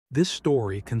This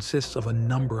story consists of a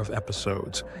number of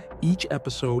episodes. Each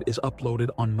episode is uploaded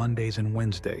on Mondays and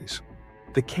Wednesdays.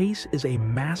 The case is a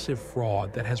massive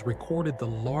fraud that has recorded the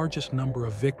largest number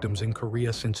of victims in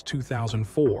Korea since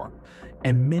 2004,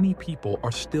 and many people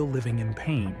are still living in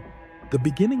pain. The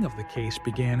beginning of the case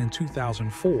began in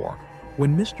 2004,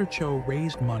 when Mr. Cho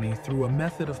raised money through a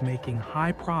method of making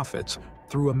high profits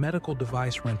through a medical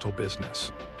device rental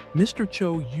business. Mr.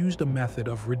 Cho used a method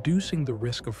of reducing the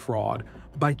risk of fraud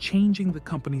by changing the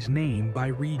company's name by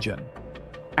region.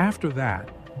 After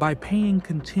that, by paying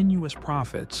continuous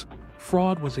profits,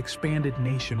 fraud was expanded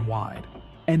nationwide,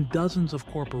 and dozens of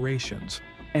corporations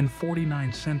and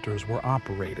 49 centers were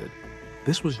operated.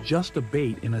 This was just a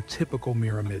bait in a typical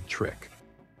pyramid trick.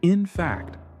 In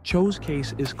fact, Cho's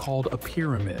case is called a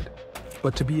pyramid,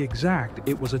 but to be exact,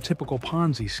 it was a typical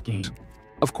Ponzi scheme.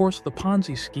 Of course, the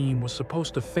Ponzi scheme was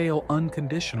supposed to fail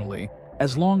unconditionally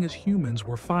as long as humans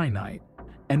were finite,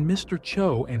 and Mr.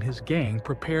 Cho and his gang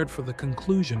prepared for the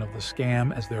conclusion of the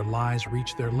scam as their lies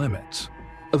reached their limits.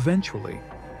 Eventually,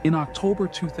 in October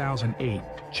 2008,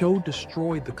 Cho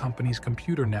destroyed the company's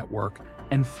computer network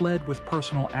and fled with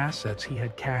personal assets he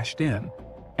had cashed in,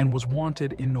 and was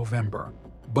wanted in November.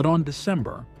 But on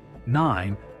December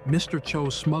 9, Mr. Cho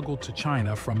smuggled to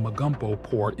China from Magumpo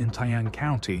port in Taiyang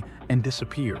County and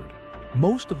disappeared.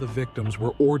 Most of the victims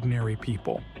were ordinary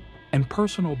people, and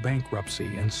personal bankruptcy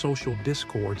and social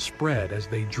discord spread as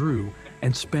they drew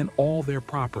and spent all their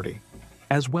property,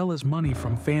 as well as money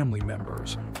from family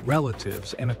members,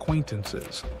 relatives, and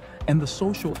acquaintances. And the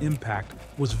social impact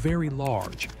was very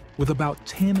large, with about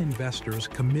 10 investors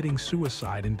committing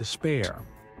suicide in despair.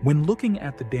 When looking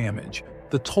at the damage,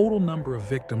 the total number of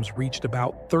victims reached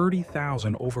about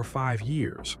 30,000 over 5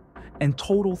 years, and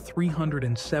total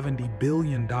 $370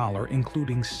 billion,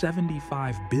 including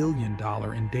 $75 billion in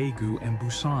Daegu and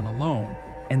Busan alone,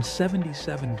 and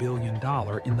 $77 billion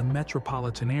in the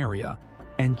metropolitan area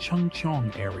and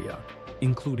Chungcheong area,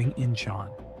 including Incheon.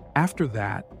 After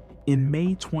that, in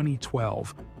May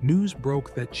 2012, news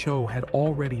broke that Cho had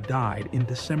already died in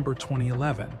December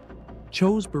 2011.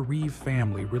 Cho's bereaved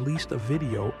family released a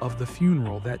video of the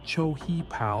funeral that Cho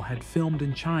Hee-pal had filmed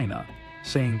in China,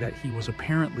 saying that he was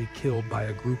apparently killed by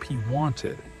a group he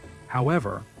wanted.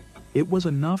 However, it was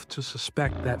enough to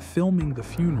suspect that filming the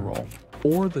funeral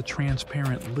or the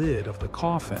transparent lid of the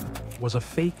coffin was a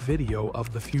fake video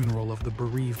of the funeral of the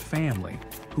bereaved family,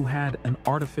 who had an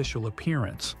artificial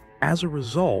appearance. As a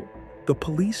result, the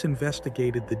police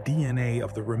investigated the DNA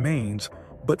of the remains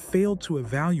but failed to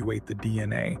evaluate the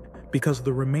DNA because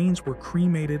the remains were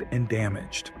cremated and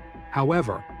damaged.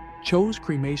 However, Cho's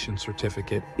cremation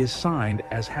certificate is signed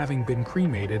as having been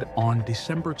cremated on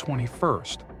December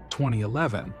 21st,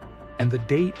 2011, and the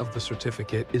date of the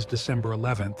certificate is December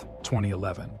 11th,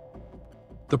 2011.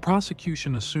 The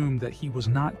prosecution assumed that he was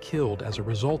not killed as a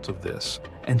result of this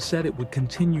and said it would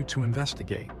continue to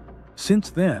investigate. Since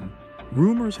then,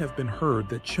 rumors have been heard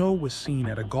that Cho was seen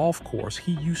at a golf course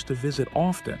he used to visit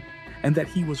often, and that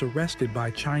he was arrested by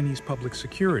Chinese public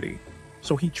security,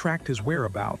 so he tracked his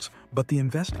whereabouts, but the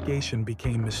investigation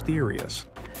became mysterious,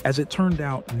 as it turned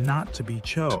out not to be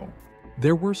Cho.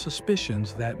 There were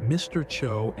suspicions that Mr.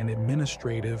 Cho and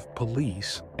administrative,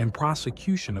 police, and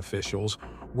prosecution officials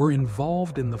were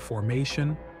involved in the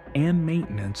formation and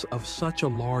maintenance of such a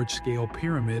large-scale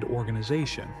pyramid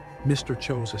organization, Mr.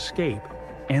 Cho's escape,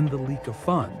 and the leak of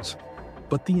funds.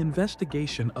 But the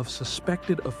investigation of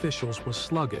suspected officials was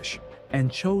sluggish,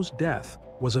 and Cho's death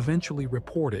was eventually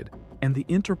reported, and the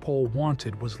Interpol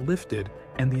wanted was lifted,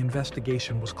 and the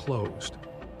investigation was closed.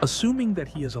 Assuming that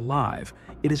he is alive,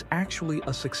 it is actually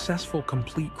a successful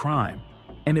complete crime,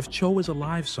 and if Cho is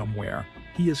alive somewhere,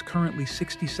 he is currently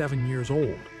 67 years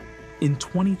old. In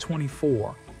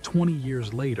 2024, 20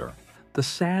 years later, the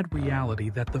sad reality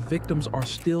that the victims are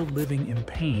still living in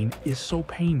pain is so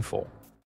painful.